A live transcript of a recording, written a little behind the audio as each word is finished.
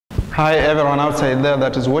Hi everyone outside there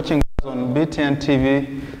that is watching us on BTN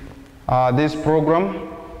TV, this program.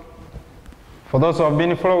 For those who have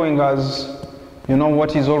been following us, you know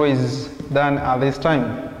what is always done at this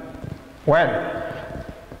time. Well,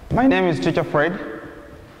 my name is Teacher Fred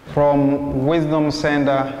from Wisdom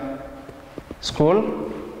Center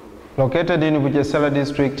School, located in Bugesera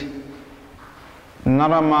District,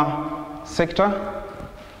 Narama sector,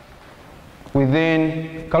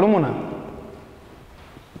 within Kalumuna.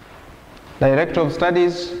 Director of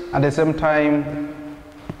Studies, at the same time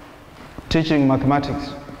teaching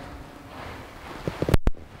mathematics.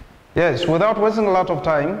 Yes, without wasting a lot of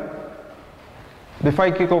time, before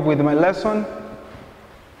I kick off with my lesson,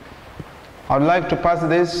 I would like to pass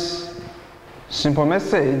this simple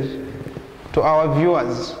message to our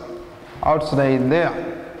viewers outside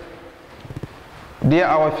there. Dear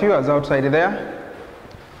our viewers outside there,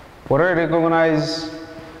 we already recognize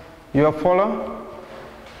your follow.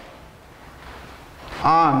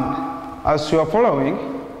 And as you are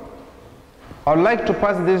following, I would like to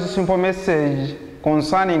pass this simple message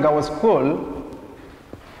concerning our school.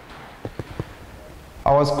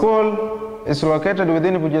 Our school is located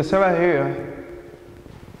within Bugesera here,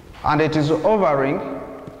 and it is offering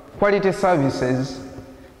quality services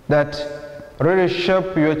that really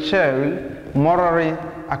shape your child morally,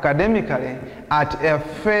 academically, at a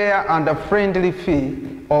fair and a friendly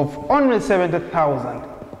fee of only 70,000.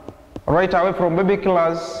 Right away from baby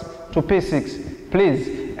class to P6. Please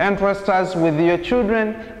entrust us with your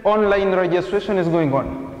children. Online registration is going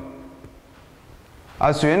on.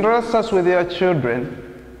 As you entrust us with your children,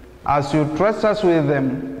 as you trust us with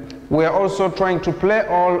them, we are also trying to play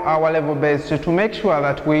all our level best to make sure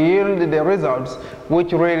that we yield the results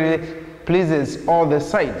which really pleases all the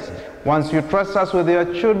sides. Once you trust us with your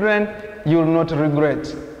children, you will not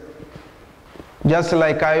regret. Just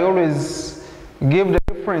like I always give the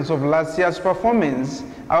reference of last year's performance,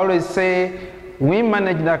 I always say we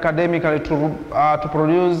managed academically to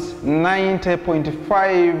produce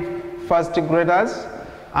 90.5 first graders,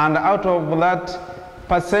 and out of that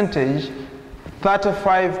percentage,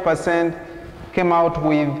 35% came out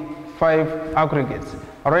with 5 aggregates.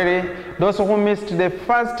 Already, those who missed the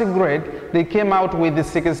first grade, they came out with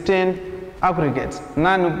 16 aggregates.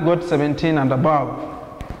 None got 17 and above.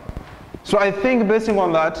 So I think based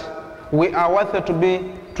on that, we are worthy to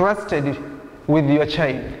be trusted with your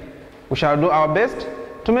child. We shall do our best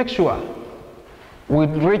to make sure we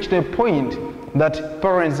reach the point that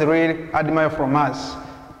parents really admire from us.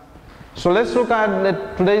 So let's look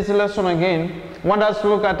at today's lesson again. I want us to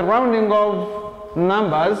look at rounding of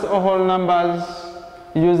numbers or whole numbers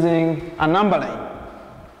using a number line.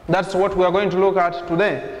 That's what we are going to look at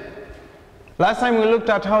today. Last time we looked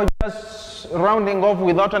at how just rounding off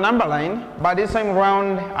without a number line, but this time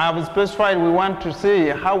round I have specified we want to see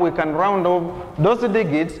how we can round off those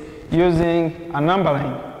digits using a number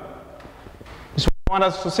line. That's what I want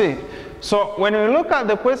us to see. So when we look at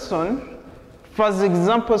the question, first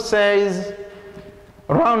example says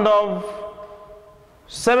round off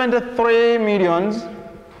 73 millions,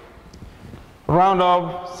 round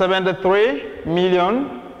off 73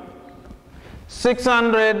 million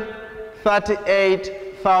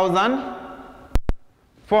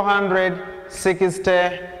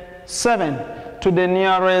 638,467 to the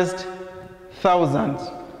nearest thousand.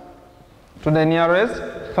 To the nearest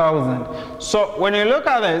thousand. So when you look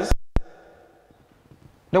at this,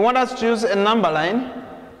 they want us to use a number line,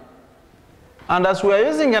 and as we are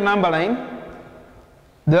using a number line,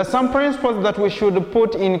 there are some principles that we should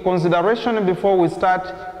put in consideration before we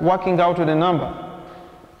start working out the number.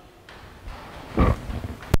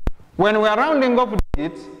 When we are rounding up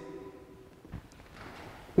digits,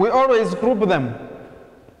 we always group them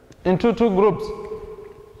into two groups.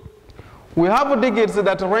 We have digits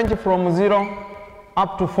that range from 0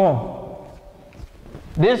 up to 4.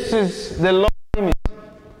 This is the lower limit.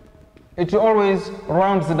 It always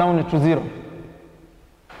rounds down to 0.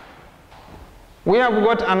 We have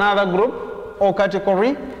got another group or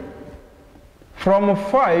category from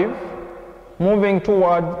 5 moving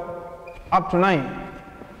toward up to 9.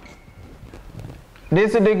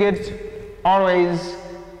 These digits always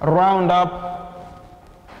round up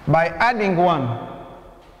by adding 1.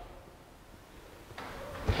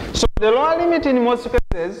 So the lower limit in most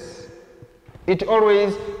cases, it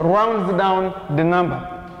always rounds down the number,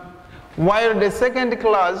 while the second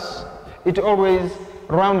class, it always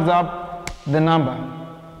rounds up the number.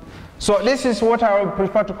 So this is what I would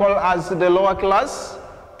prefer to call as the lower class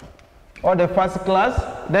or the first class.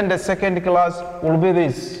 Then the second class will be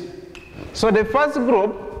this. So the first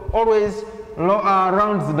group always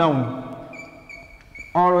rounds down.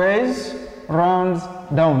 Always rounds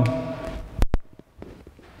down.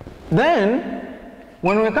 Then,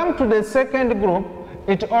 when we come to the second group,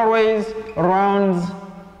 it always rounds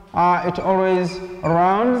up.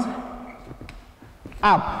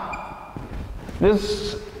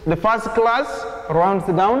 The first class rounds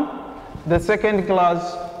down, the second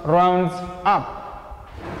class rounds up.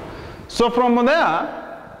 So from there,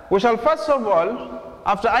 we shall first of all,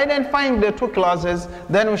 after identifying the two classes,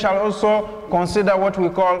 then we shall also consider what we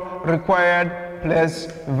call required place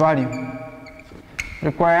value.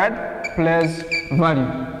 Required place value.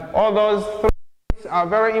 All those three are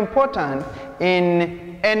very important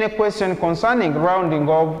in any question concerning rounding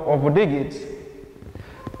of digits.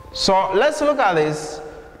 So let's look at this.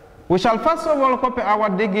 We shall first of all copy our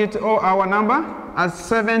digit or our number as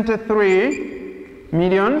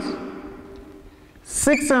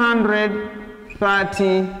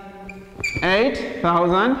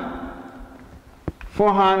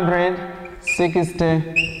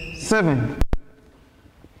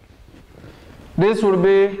This will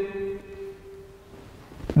be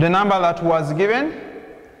the number that was given.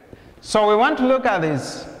 So we want to look at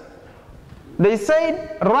this. They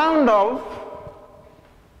said round off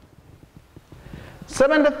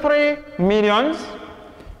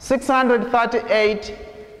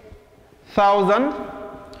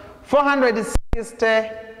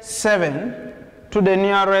 73,638,467 to the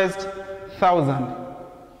nearest thousand.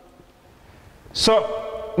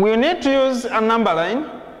 So we need to use a number line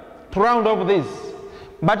to round off this.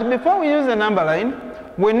 But before we use the number line,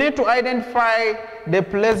 we need to identify the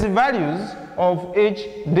place values of each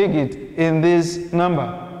digit in this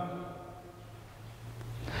number.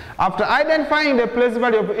 After identifying the place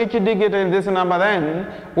value of each digit in this number, then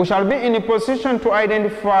we shall be in a position to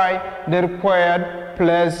identify the required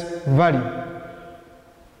place value.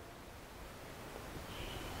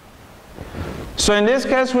 So in this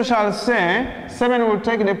case, we shall say 7 will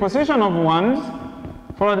take the position of ones,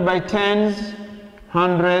 followed by tens,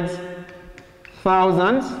 hundreds,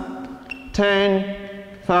 thousands,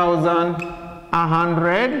 10,000,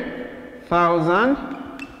 100,000.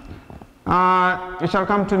 We shall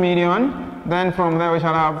come to million. Then from there we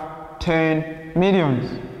shall have 10 millions.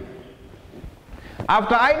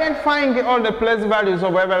 After identifying all the place values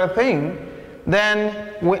of everything, then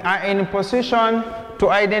we are in position to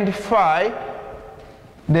identify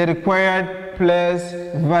the required place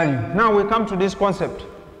value. Now we come to this concept.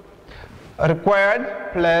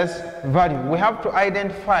 Required place value. We have to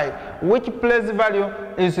identify which place value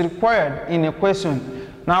is required in a question.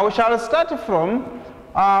 Now we shall start from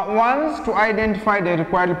ones to identify the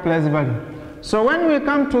required place value. So when we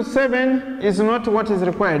come to 7 is not what is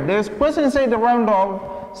required. The question said the round of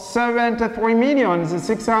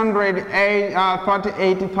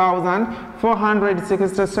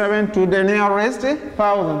 73,638,467 to the nearest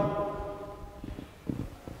thousand.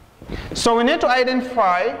 So we need to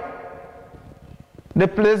identify the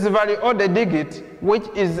place value or the digit which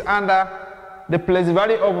is under the place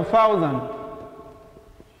value of 1,000.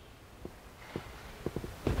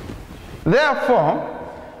 Therefore,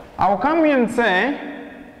 I'll come here and say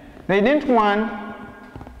the digit 1,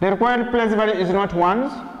 the required place value is not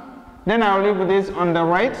ones. Then I'll leave this on the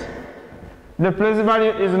right. The place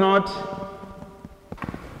value is not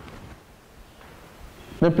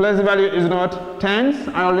tens.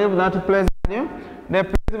 I'll leave that place value. The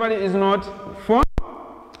place value is not 4.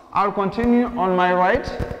 I'll continue on my right.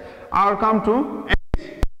 I'll come to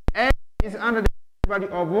 8. 8 is under the value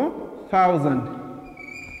of 1,000.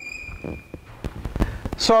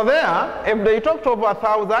 So there, if they talked of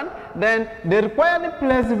 1,000, then the required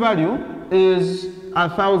place value is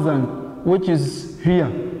 1,000, which is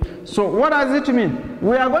here. So what does it mean?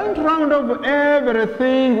 We are going to round off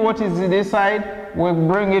everything what is this side. We'll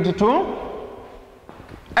bring it to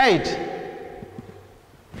 8.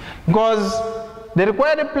 Because the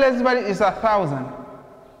required place value is 1,000.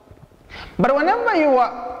 But whenever you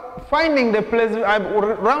are finding the place,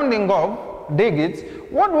 rounding off digits,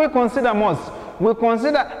 what do we consider most? We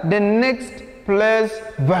consider the next place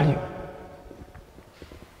value.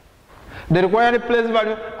 The required place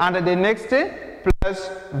value and the next place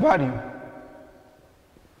value.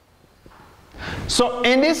 So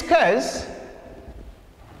in this case,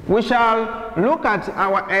 we shall look at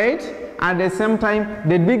our 8 at the same time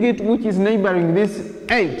the digit which is neighboring this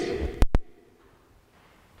 8.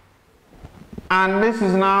 And this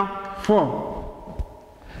is now 4.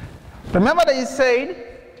 Remember that he said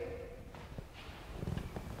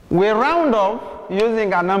we round off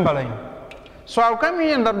using a number line. So I'll come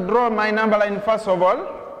here and draw my number line first of all.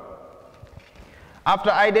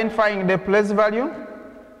 After identifying the place value,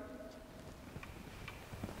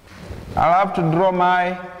 I'll have to draw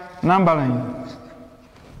my number line.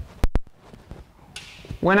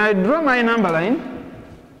 when I draw my number line,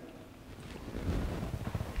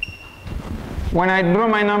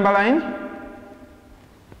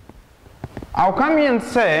 I'll come here and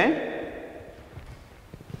say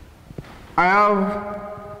I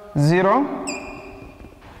have 0,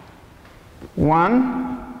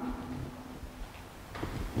 1,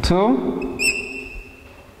 2,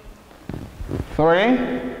 3,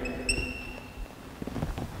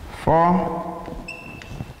 4,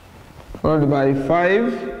 followed by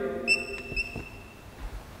 5,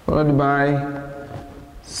 followed by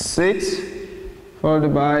 6,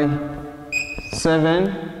 followed by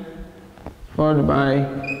 7, followed by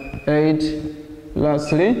 8,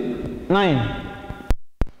 lastly 9.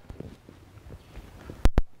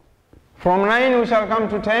 From 9 we shall come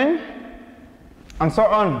to 10, and so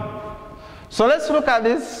on. So let's look at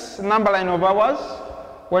this number line of ours.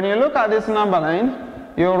 When you look at this number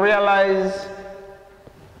line, you'll realize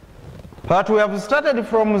that we have started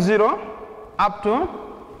from 0 up to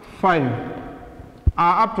 5,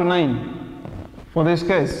 up to 9 for this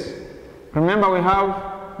case. Remember, we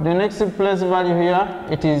have the next place value here,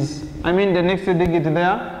 the next digit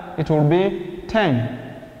there, it will be 10.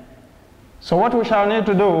 So what we shall need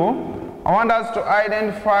to do, I want us to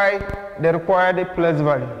identify the required place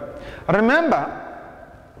value. Remember,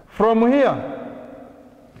 from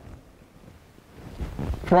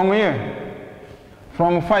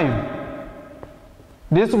from 5,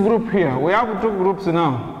 this group here, we have 2 groups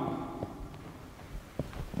now.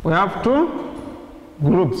 We have 2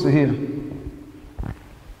 groups here.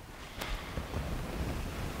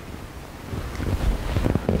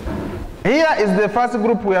 Here is the first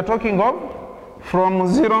group we are talking of, from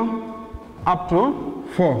 0 up to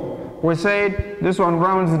 4. We said this one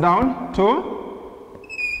rounds down to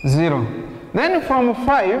 0. Then from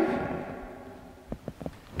 5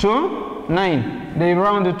 to 9, they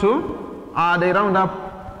round up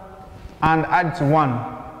and add to 1.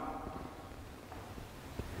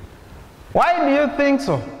 Why do you think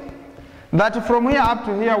so? That from here up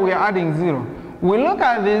to here we are adding 0. We look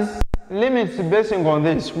at these limits basing on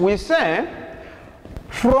this. We say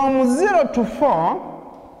from 0 to 4,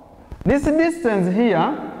 this distance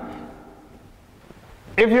here,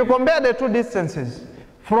 if you compare the 2 distances,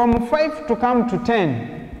 from 5 to come to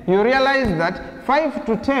 10, you realize that 5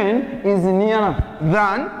 to 10 is nearer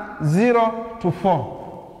than 0 to 4.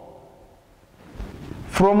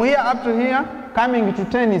 From here up to here, coming to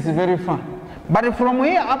 10 is very far. But from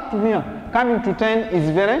here up to here, coming to 10 is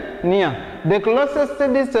very near. The closest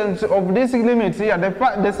distance of this limit here,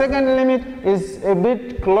 the second limit is a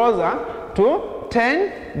bit closer to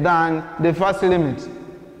 10 than the first limit.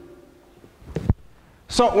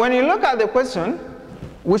 So when you look at the question,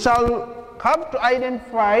 we shall have to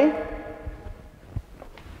identify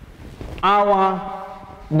our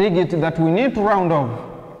digit that we need to round off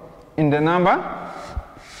in the number.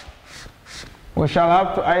 We shall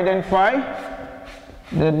have to identify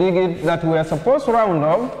the digit that we are supposed to round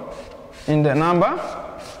off in the number.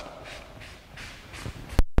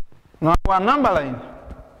 Now our number line,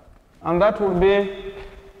 and that will be,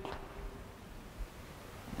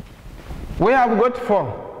 we have got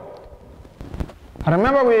 4.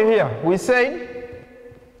 Remember, we're here. We said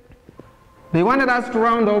they wanted us to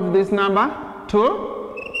round off this number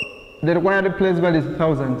to the required place value is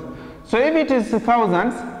 1000. So if it is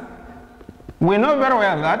thousands, we know very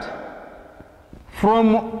well that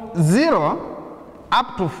from 0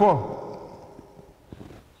 up to 4,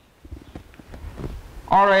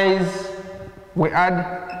 always we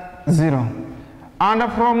add 0.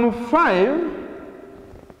 And from 5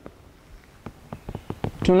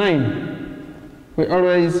 to 9, we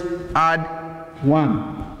always add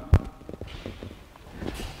 1.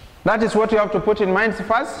 That is what you have to put in mind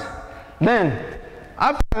first. Then,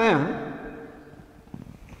 after that,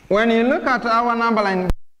 when you look at our number line,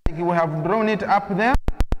 we have drawn it up there.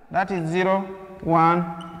 That is 0,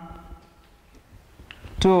 1,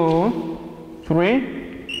 2,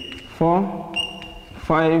 3, 4,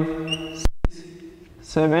 5, 6,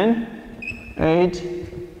 7,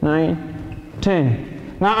 8, 9,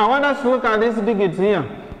 10. Now I want us to look at these digits here.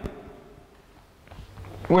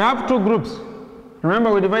 We have 2 groups.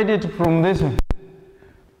 Remember, we divide it from this one.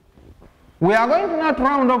 We are going to not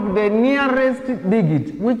round off the nearest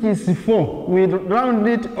digit, which is 4. We round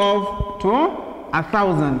it off to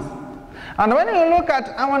 1000. And when you look at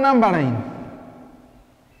our number line,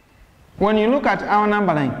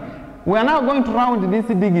 we are now going to round this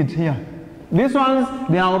digit here. These ones,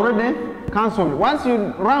 they are already cancelled. Once you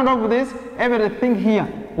round off this, everything here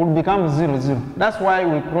will become 0, 0. That's why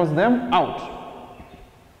we cross them out.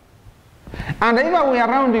 And either we are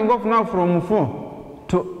rounding off now from 4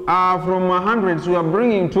 to from hundreds we are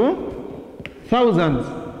bringing to thousands.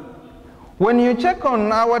 When you check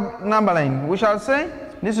on our number line, we shall say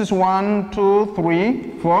this is 1, 2,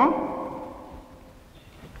 3, 4,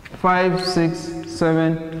 5, 6,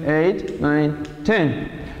 7, 8, 9,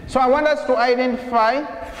 10. So I want us to identify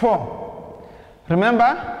 4.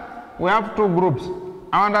 Remember, we have 2 groups.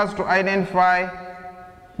 I want us to identify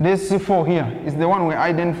this 4 here. Is the one we're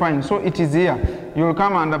identifying. So it is here. You will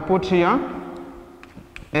come and put here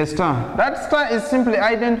a star. That star is simply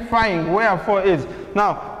identifying where 4 is.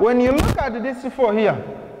 Now, when you look at this 4 here,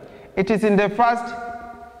 it is in the first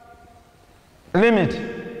limit.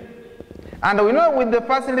 And we know with the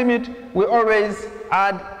first limit, we always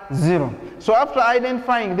add 0. So after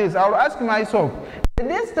identifying this, I will ask myself, the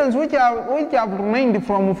distance which have remained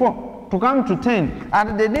from 4 to come to 10,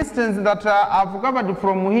 and the distance that I've covered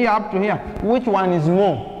from here up to here, which one is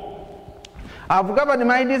more? I've covered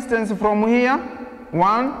my distance from here,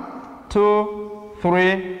 1, 2,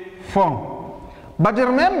 3, 4. But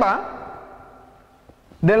remember,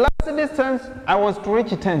 the last distance I was to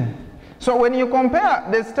reach 10. So when you compare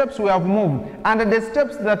the steps we have moved and the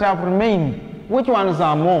steps that have remained, which ones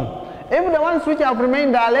are more? If the ones which have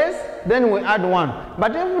remained are less, then we add 1.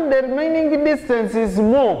 But if the remaining distance is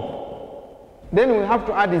more, then we have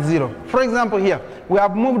to add 0. For example, here, we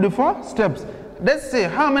have moved 4 steps. Let's see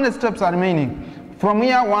how many steps are remaining. From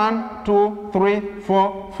here, 1, 2, 3,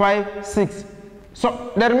 4, 5, 6.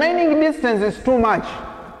 So the remaining distance is too much.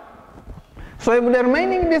 So if the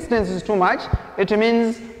remaining distance is too much, it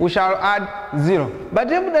means we shall add 0.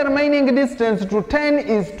 But if the remaining distance to 10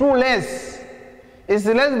 is too less, is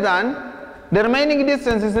less than, the remaining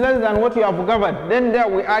distance is less than what you have covered, then there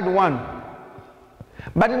we add 1.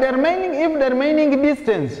 But if the remaining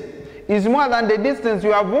distance is more than the distance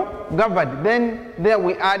you have covered, then there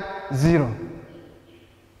we add 0.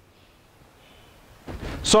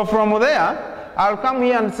 So from there, I'll come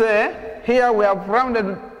here and say, here we have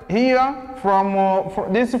rounded here from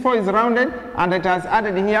this 4 is rounded and it has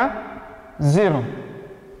added here 0.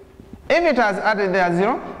 If it has added there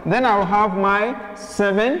 0, then I'll have my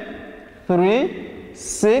 7, 3,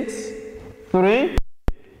 6, 3,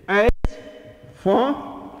 8, 4,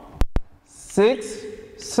 6,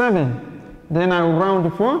 7. Then I'll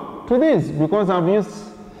round 4 to this because I'll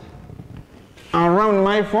round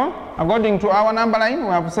my 4. According to our number line,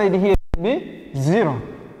 we have said here to be 0.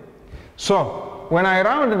 So when I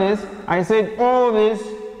round this, I said all this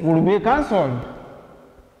will be cancelled.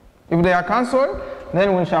 If they are cancelled,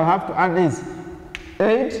 then we shall have to add this.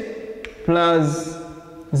 8 plus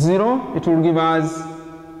 0, it will give us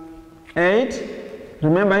 8.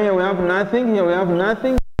 Remember, here we have nothing, here we have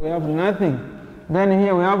nothing, we have nothing. Then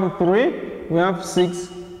here we have 3, we have 6,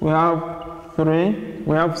 we have 3,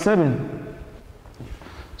 we have 7.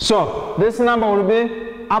 So this number will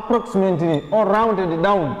be approximately or rounded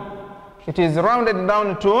down. It is rounded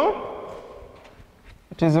down to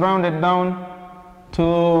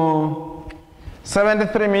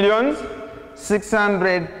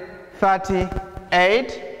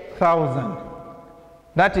 73,638,000.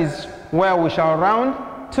 That is where we shall round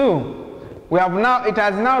to. It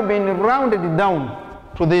has now been rounded down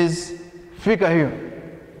to this figure here.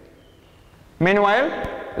 Meanwhile,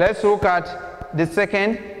 let's look at the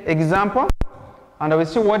second example and we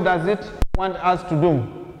see what does it want us to do.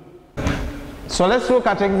 So let's look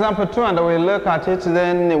at example 2 and we'll look at it,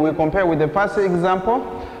 then we compare with the first example.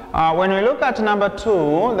 When we look at number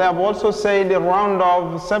 2, they have also said a round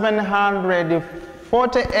of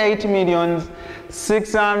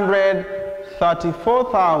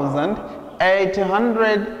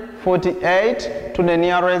 748,634,848 to the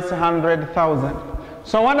nearest 100,000.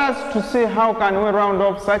 So I want us to see how can we round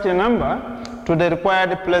off such a number to the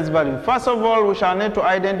required place value. First of all, we shall need to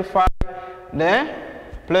identify the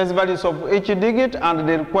place values of each digit and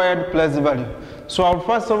the required place value. So I'll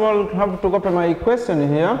first of all have to copy my equation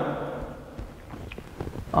here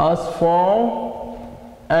as 4,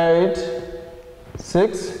 8,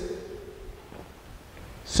 6,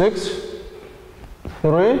 6,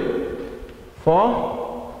 3,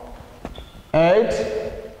 4, 8,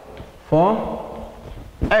 4,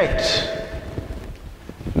 8.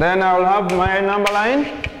 Then I will have my number line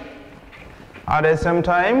at the same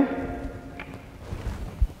time.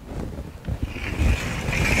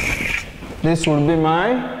 This will be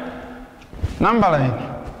my number line.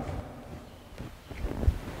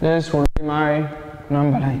 This will be my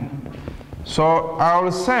number line. So I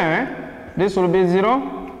will say this will be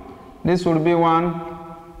 0, this will be 1,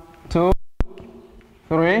 2,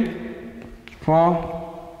 3,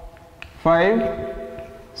 4, 5,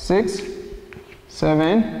 6,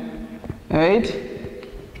 7, 8,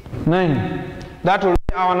 9. That will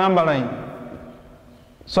our number line.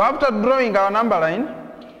 So after drawing our number line,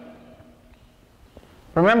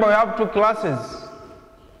 remember we have two classes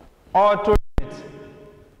or two limits.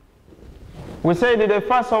 We said the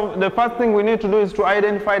first thing we need to do is to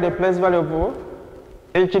identify the place value of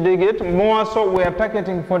each digit. More so we are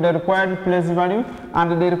targeting for the required place value,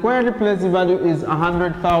 and the required place value is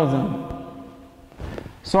 100,000.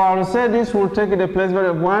 So I will say this will take the place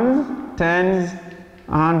value of ones, tens,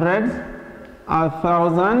 hundreds,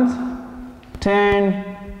 1,000,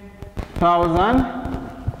 10,000.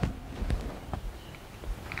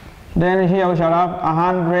 Then here we shall have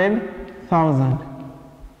 100,000.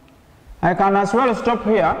 I can as well stop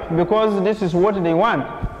here because this is what they want,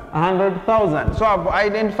 100,000. So I've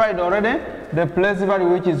identified already the place value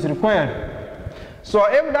which is required. So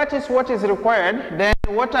if that is what is required, then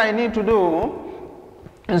what I need to do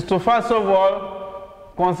is to first of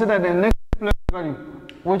all consider the next place value,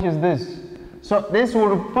 which is this. So this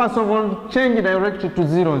will first of all change directly to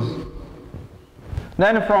zeros.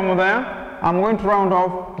 Then from there, I'm going to round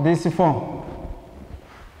off this 4.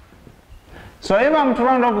 So if I'm to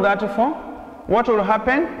round off that 4, what will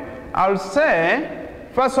happen? I'll say,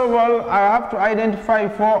 first of all, I have to identify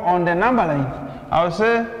 4 on the number line. I'll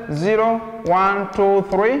say 0, 1, 2,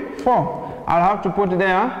 3, 4. I'll have to put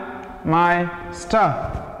there my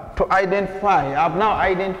star to identify. I've now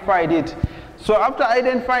identified it. So after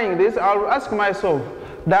identifying this, I'll ask myself,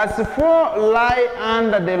 does 4 lie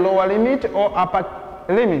under the lower limit or upper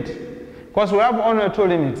limit? Because we have only 2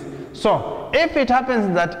 limits. So if it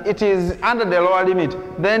happens that it is under the lower limit,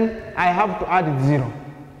 then I have to add 0.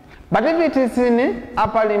 But if it is in the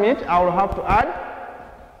upper limit, I will have to add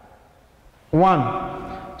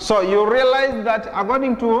 1. So you realize that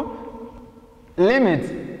according to limits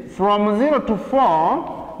from 0 to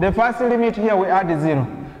 4, the first limit here we add 0.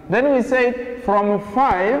 Then we say from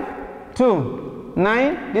 5 to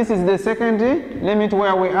 9, this is the second limit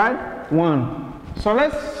where we add 1. So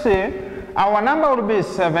let's see, our number will be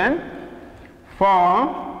 7,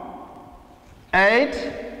 4,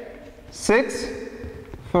 8, 6,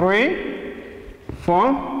 3,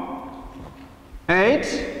 4,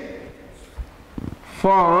 8,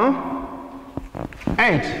 4,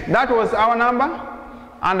 8. That was our number,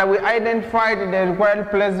 and we identified the required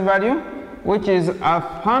place value, which is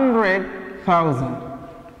 100,000.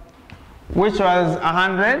 Which was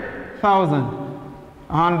 100,000.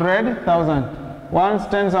 100,000. Ones,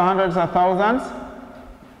 tens, hundreds, thousands.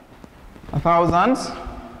 Thousands.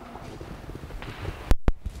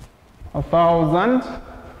 1,000.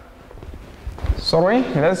 Sorry,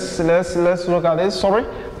 let's look at this. Sorry,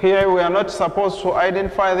 here we are not supposed to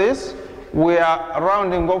identify this. We are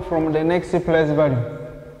rounding off from the next place value.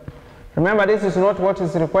 Remember, this is not what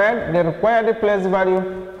is required. The required place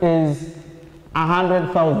value is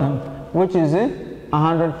 100,000, which is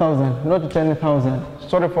 100,000, not 10,000.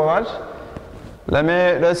 Sorry for that.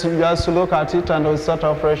 Let's just look at it and we'll start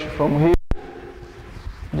afresh from here.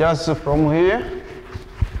 Just from here.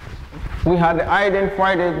 We had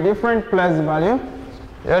identified a different place value,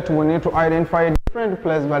 yet we need to identify a different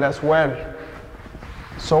place value as well.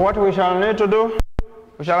 So what we shall need to do,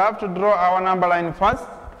 we shall have to draw our number line first.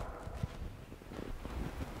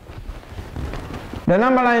 The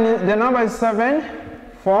number is 7,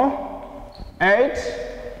 4, 8,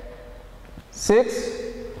 6,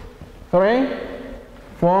 3,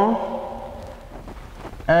 4,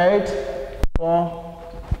 8, 4,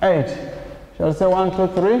 8. Shall say 1, 2,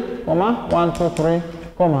 3, comma, 1, 2, 3,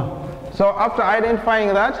 comma. So after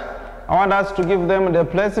identifying that, I want us to give them the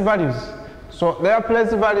place values. So their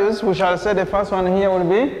place values, we shall say the first one here will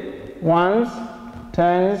be ones,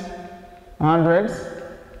 tens, hundreds,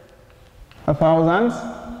 thousands,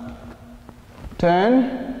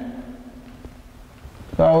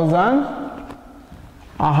 10,000,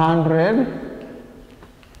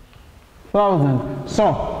 100,000.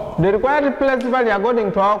 So the required place value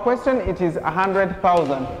according to our question, it is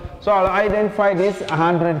 100,000. So I'll identify this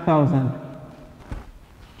 100,000.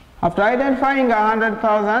 After identifying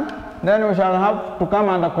 100,000, then we shall have to come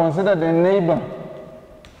and consider the neighbor.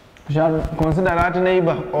 We shall consider that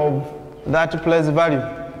neighbor of that place value.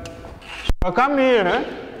 So I'll come here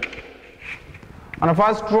and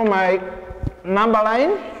first draw my number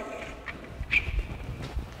line,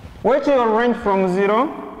 which will range from 0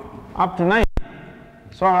 up to 9.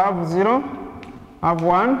 So I have 0, I have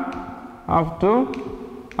 1, I have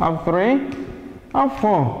 2, I have 3, I have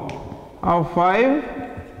 4, I have 5,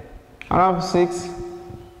 I have 6,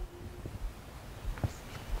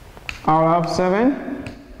 I'll have 7,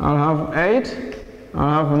 I'll have 8,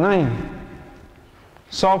 I'll have 9.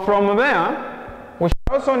 So from there, we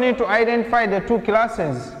also need to identify the two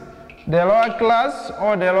classes. the lower class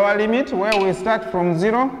or the lower limit where we start from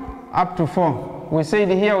 0 up to 4. We said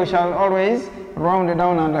here we shall always round it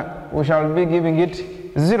down and we shall be giving it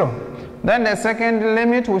 0. Then the second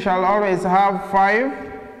limit we shall always have 5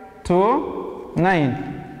 to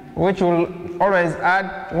 9, which will always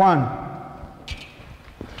add 1.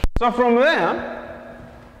 So from there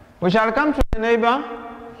we shall come to the neighbor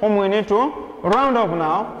whom we need to round up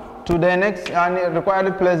now to the next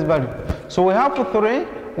required place value. So we have 3,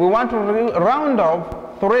 we want to round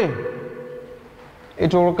up 3.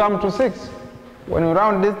 It will come to 6 when we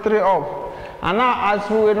round these 3 off. And now as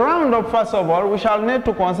we round up, first of all, we shall need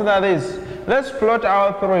to consider this. Let's plot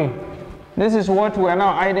our 3. This is what we are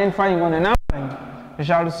now identifying on a number line. We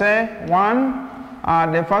shall say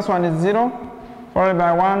 1, the first one is 0, followed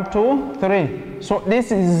by 1, 2, 3. So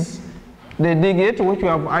this is the digit which we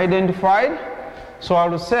have identified. So I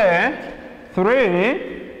will say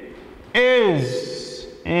 3 is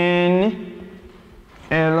in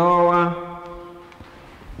a lower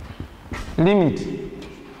limit.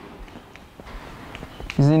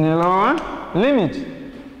 Is in a lower limit.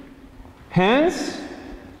 Hence,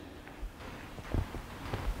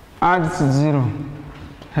 adds 0.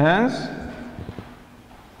 Hence,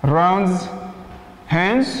 rounds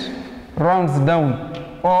down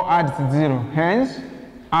or adds 0. Hence,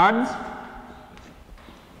 adds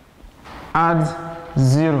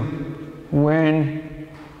 0 when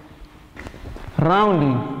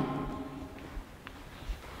rounding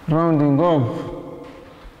off.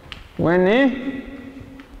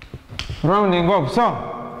 Rounding off. So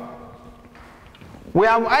we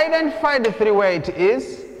have identified the 3 where it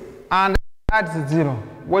is and adds 0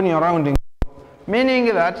 when you're rounding,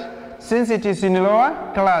 meaning that since it is in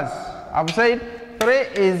lower class, I've said 3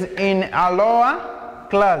 is in a lower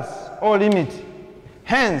class or limit,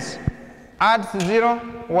 hence adds 0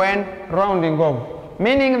 when rounding off,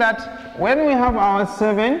 meaning that when we have our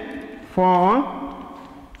 7, 4,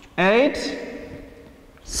 8,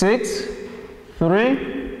 6,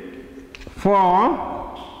 3, 4,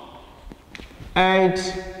 8,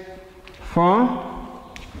 4,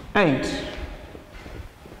 8.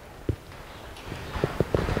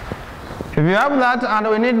 If you have that and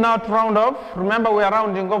we need now to round off, remember we are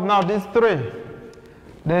rounding off now this 3.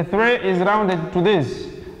 The 3 is rounded to this.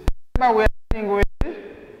 Remember we are dealing with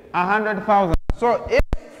 100,000. So if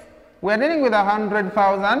we are dealing with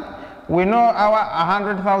 100,000, we know our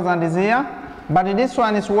 100,000 is here, but this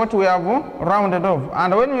one is what we have rounded off.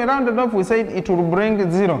 And when we rounded off, we said it will bring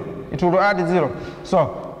 0. It will add 0. So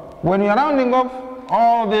when you are rounding off,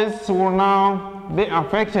 all this will now be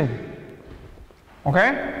affected.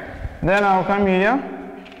 Okay? Then I'll come here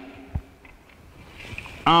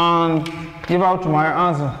and give out my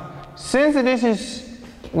answer. Since this is,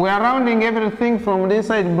 we are rounding everything from this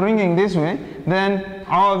side, bringing this way, then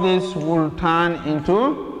all this will turn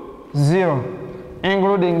into 0,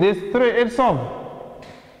 including this 3 itself.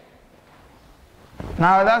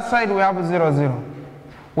 Now that side we have 0, 0.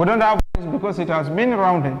 We don't have this because it has been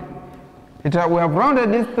rounded. We have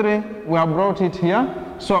rounded this 3, we have brought it here,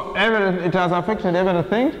 so it has affected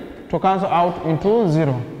everything to cancel out into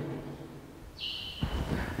 0.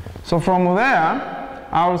 So from there,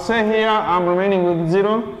 I will say here I'm remaining with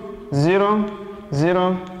 0, 0,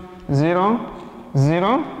 0, 0,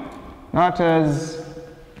 0. That is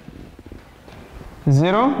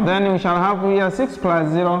 0. Then we shall have here 6 plus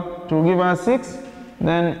 0 to give us 6.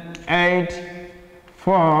 Then 8,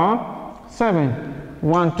 4, 7.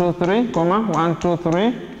 1, 2, 3, comma, 1, 2,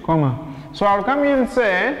 3, comma. So I'll come here and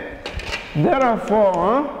say,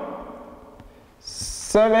 therefore,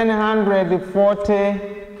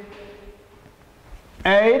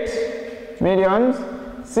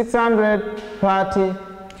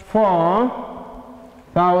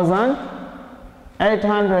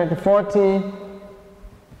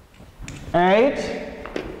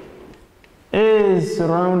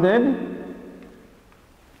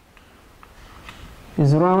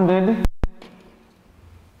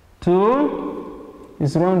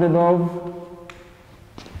 is rounded off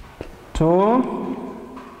to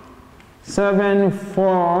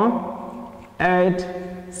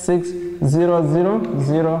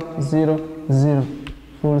 748,600,000.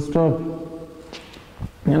 Full stop.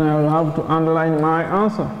 And I will have to underline my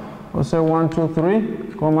answer. We'll say 1, 2,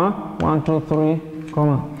 3, comma, 1, 2, 3,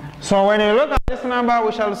 comma. So when you look at this number,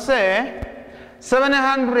 we shall say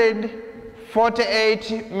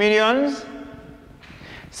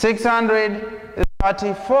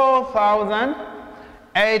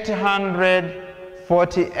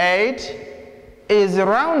is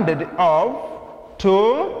rounded off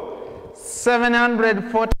to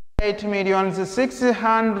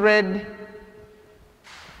 748,600,000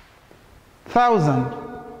 10,000.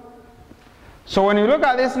 So when you look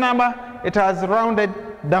at this number, it has rounded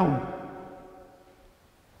down.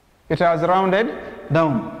 It has rounded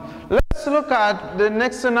down. Let's look at the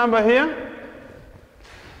next number here.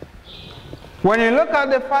 When you look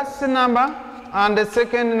at the first number and the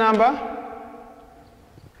second number,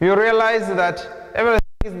 you realize that everything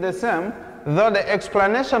is the same, though the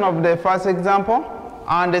explanation of the first example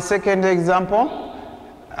and the second example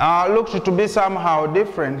looked to be somehow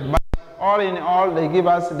different, but all in all they give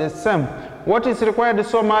us the same. What is required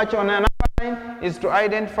so much on a number line is to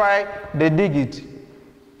identify the digit,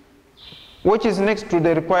 which is next to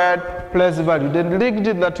the required place value, the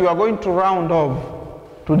digit that you are going to round off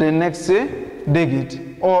to the next digit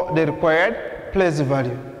or the required place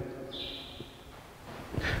value.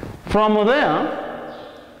 From there,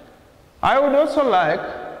 I would also like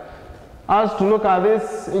us to look at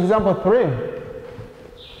this example 3.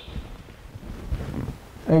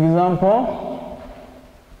 Example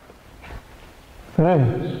 3.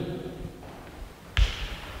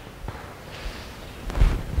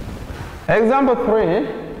 Example 3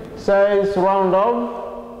 says round off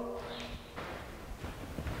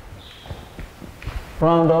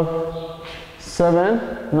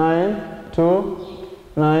 7, 9, 2,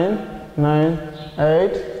 9, 9,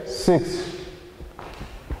 8, 6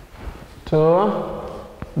 to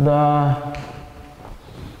the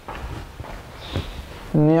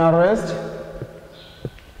nearest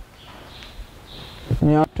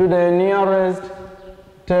to the nearest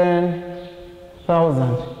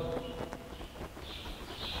 10,000.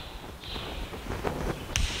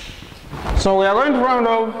 So we are going to round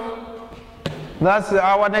off. That's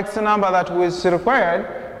our next number that is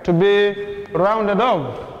required to be rounded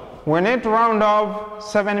off. We need to round off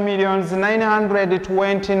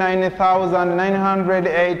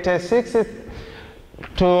 7,929,986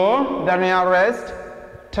 to the nearest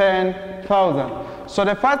 10,000. So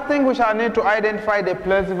the first thing we shall need to identify the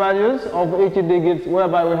place values of each digit,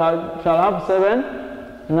 whereby we shall have 7,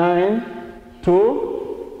 9,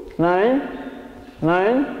 2, 9,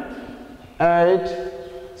 9, 8,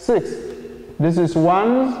 6. This is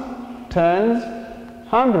ones, tens,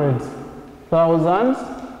 hundreds, thousands,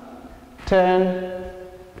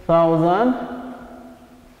 10,000,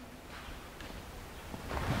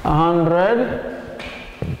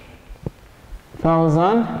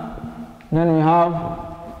 100,000. Then we have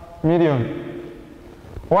million.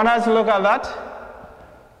 Want us to look at that?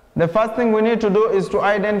 The first thing we need to do is to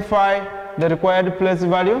identify the required place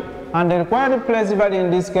value, and the required place value in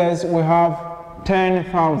this case we have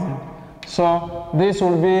 10,000. So this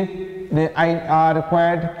will be the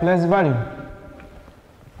required place value.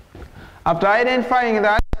 After identifying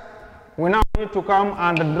that, we now need to come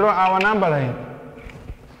and draw our number line.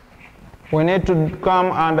 We need to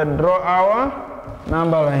come and draw our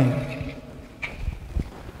number line.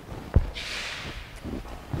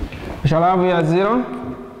 We shall have here 0,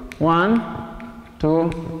 1, 2,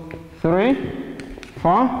 3,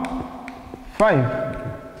 4, 5,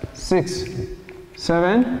 6,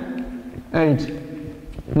 7, 8,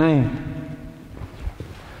 9.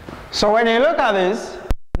 So when you look at this,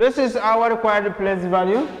 this is our required place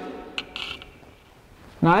value.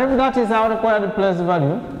 Now if that is our required place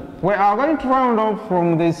value, we are going to round off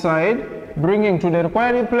from this side, bringing to the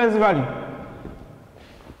required place value.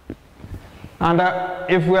 And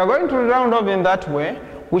if we are going to round off in that way,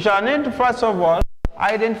 we shall need to first of all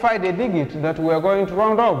identify the digit that we are going to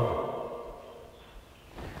round off.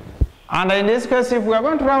 And in this case, if we are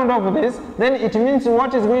going to round off this, then it means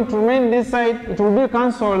what is going to remain this side, it will be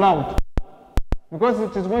cancelled out, because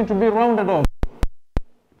it is going to be rounded off.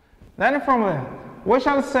 Then from there, we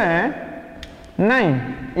shall say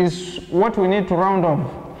 9 is what we need to round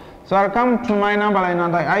off. So I'll come to my number line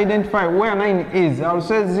and I identify where 9 is. I'll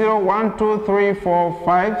say 0, 1, 2, 3, 4,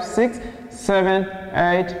 5, 6, 7,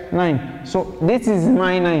 8, 9. So this is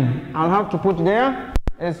my 9. I'll have to put there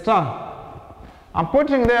a star. I'm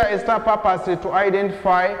putting there a star purposely to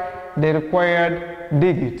identify the required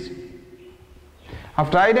digit.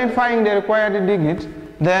 After identifying the required digit,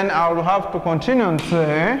 then I will have to continue and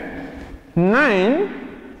say 9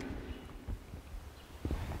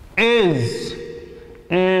 is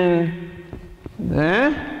in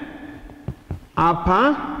the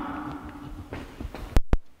upper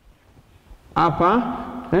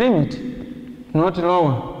limit, not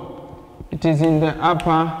lower. It is in the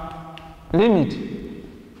upper limit.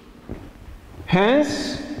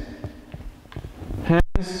 Hence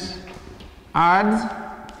adds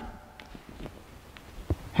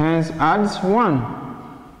 1.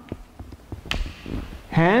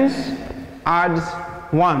 Hence adds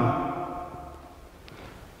 1.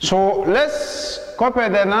 So let's copy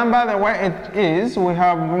the number the way it is. We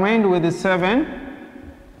have remained with the 7,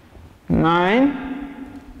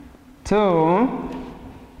 9, 2,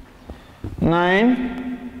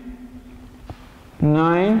 9,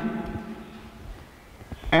 9,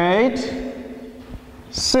 8,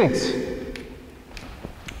 6.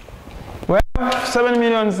 We have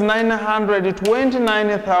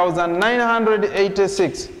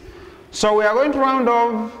 7,929,986. So we are going to round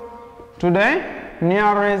off today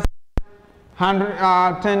nearest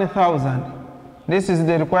 10,000. This is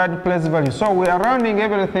the required place value. So we are rounding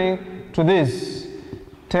everything to this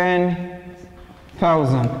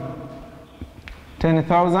 10,000.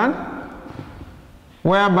 10,000,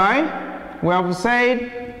 whereby we have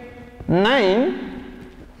said 9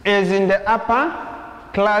 is in the upper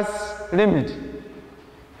class limit.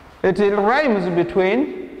 It rhymes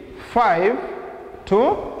between 5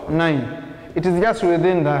 to 9. It is just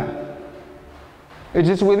within that. It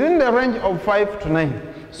is within the range of 5 to 9.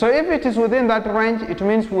 So if it is within that range, it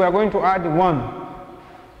means we are going to add 1.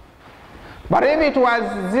 But if it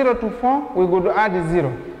was 0 to 4, we could add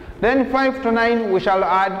 0. Then 5 to 9, we shall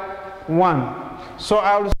add 1. So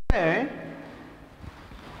I will say,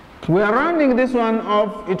 we are rounding this one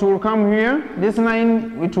off, it will come here. This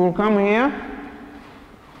 9, it will come here.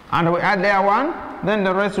 And we add there 1. Then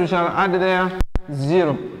the rest we shall add there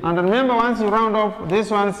 0. And remember, once you round off, these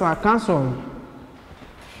ones are cancelled.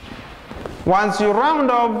 Once you round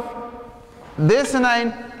off this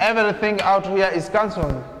 9, everything out here is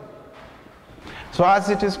cancelled. So as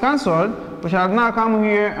it is cancelled, we shall now come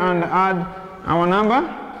here and add our number,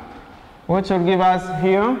 which will give us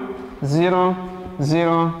here 0,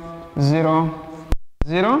 0, 0,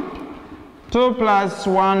 0. 2 plus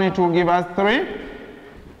 1, it will give us 3.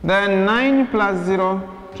 Then 9 plus 0,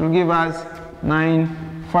 it will give us 9.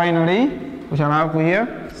 Finally, we shall have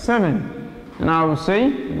here 7. And I will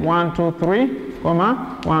say 1, 2, 3,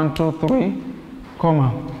 comma, 1, 2, 3,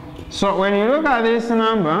 comma. So when you look at this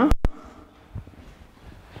number,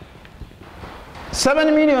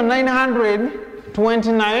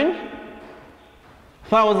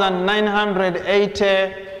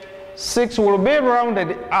 7,929,986 will be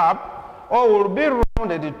rounded up, or will be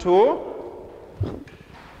rounded to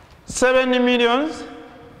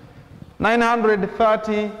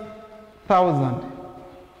 7,930,000.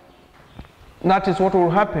 That is what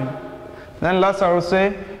will happen. Then last I will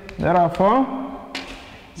say, therefore,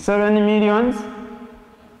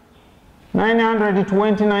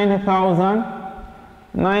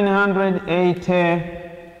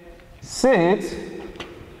 7,929,986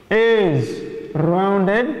 is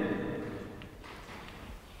rounded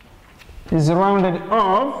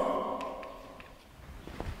off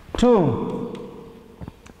to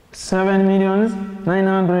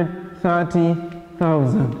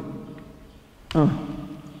 7,930,000.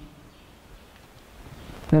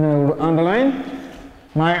 Then I will underline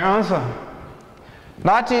my answer.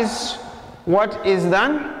 That is what is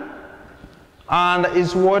done and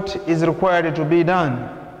is what is required to be done.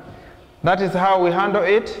 That is how we handle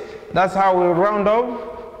it. That's how we round off.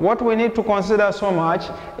 What we need to consider so much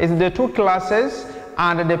is the two classes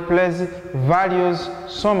and the place values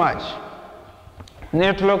so much. We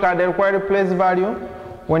need to look at the required place value.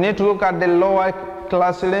 We need to look at the lower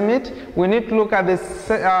class limit. We need to look at the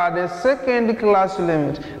second class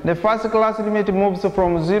limit. The first class limit moves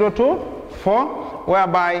from 0 to 4,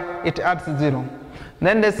 whereby it adds 0.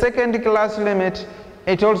 Then the second class limit,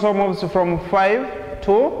 it also moves from 5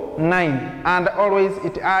 to 9, and always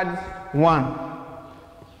it adds 1.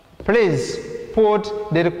 Please put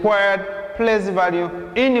the required place value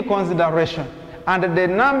in consideration and the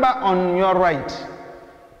number on your right.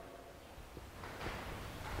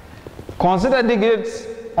 Consider digits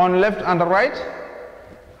on left and right.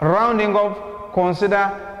 Rounding off,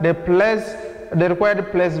 consider the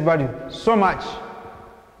required place value so much.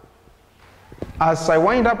 As I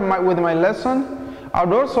wind up with my lesson, I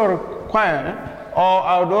would also require, or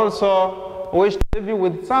I would also wish to leave you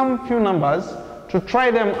with some few numbers to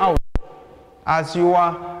try them out as your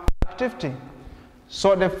activity.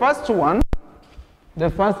 So the first one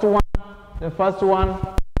will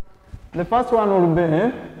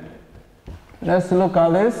be, let's look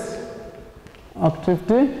at this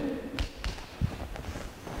activity.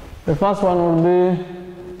 The first one will be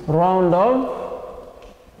round off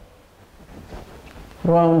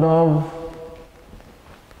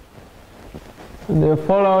the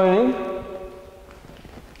following,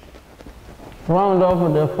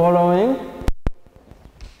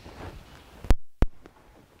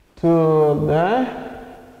 to the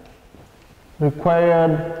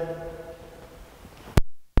required,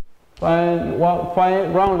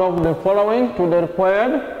 round off the following to the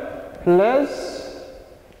required place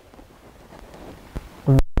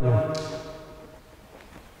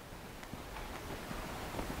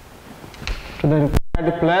to the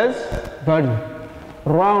required place value.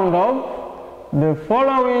 Round off the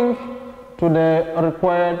following to the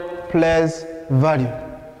required place value.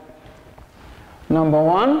 Number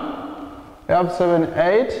 1, we have 7,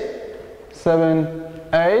 8, 7,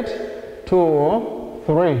 8, 2,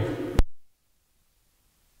 3.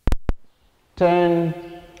 10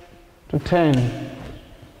 to 10.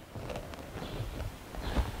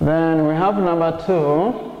 Then we have number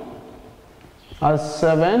 2 as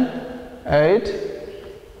 7,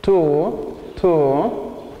 8, 2,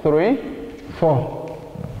 2, 3, 4.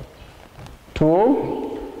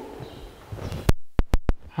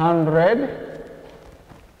 200,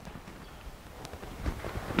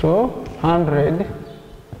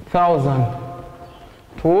 200,000,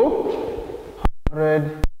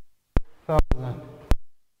 200,000,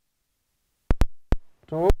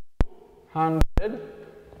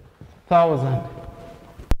 200,000.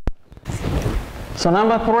 So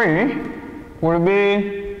number 3 will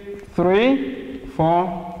be 3,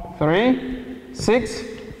 4, 3, 6,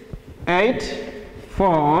 8,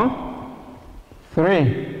 4,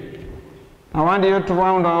 3. I want you to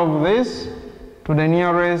round off this to the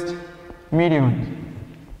nearest million.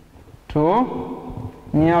 To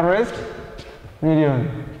nearest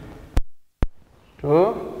million.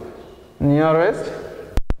 To nearest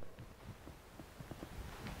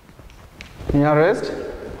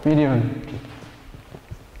million.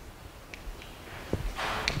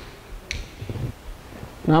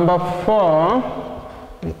 Number 4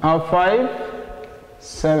 are 5,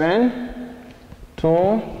 7,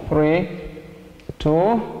 2, 3,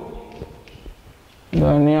 2,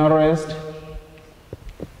 the nearest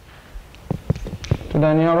to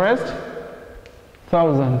the nearest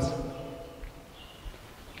thousands.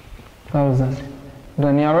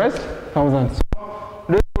 The nearest thousands. So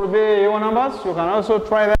this will be your numbers. You can also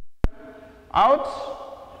try them out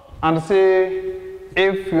and see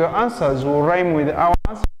if your answers will rhyme with our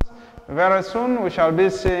answers. Very soon we shall be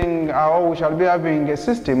seeing, or we shall be having a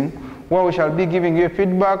system where we shall be giving you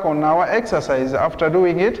feedback on our exercise after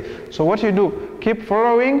doing it. So what you do, keep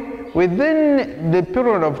following. Within the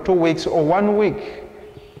period of 2 weeks or 1 week,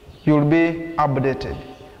 you'll be updated.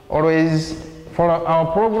 Always follow our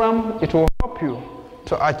program. It will help you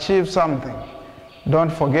to achieve something.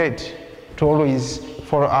 Don't forget to always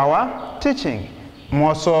follow our teaching.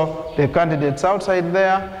 More so, the candidates outside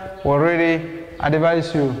there will really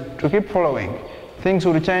advise you to keep following. Things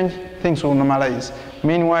will change, things will normalize.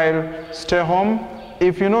 Meanwhile, stay home.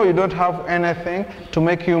 If you know you don't have anything to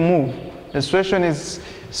make you move, the situation is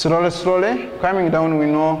slowly coming down. We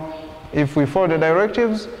know if we follow the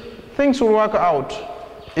directives, things will work out.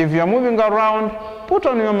 If you're moving around, put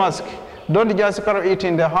on your mask. Don't just carry it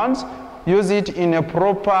in the hands. Use it in a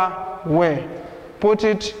proper way. Put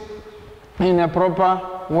it in a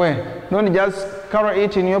proper way. Don't just carry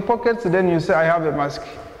it in your pockets, then you say, I have a mask.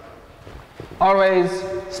 Always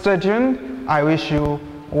stay tuned. I wish you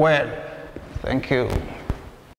well. Thank you.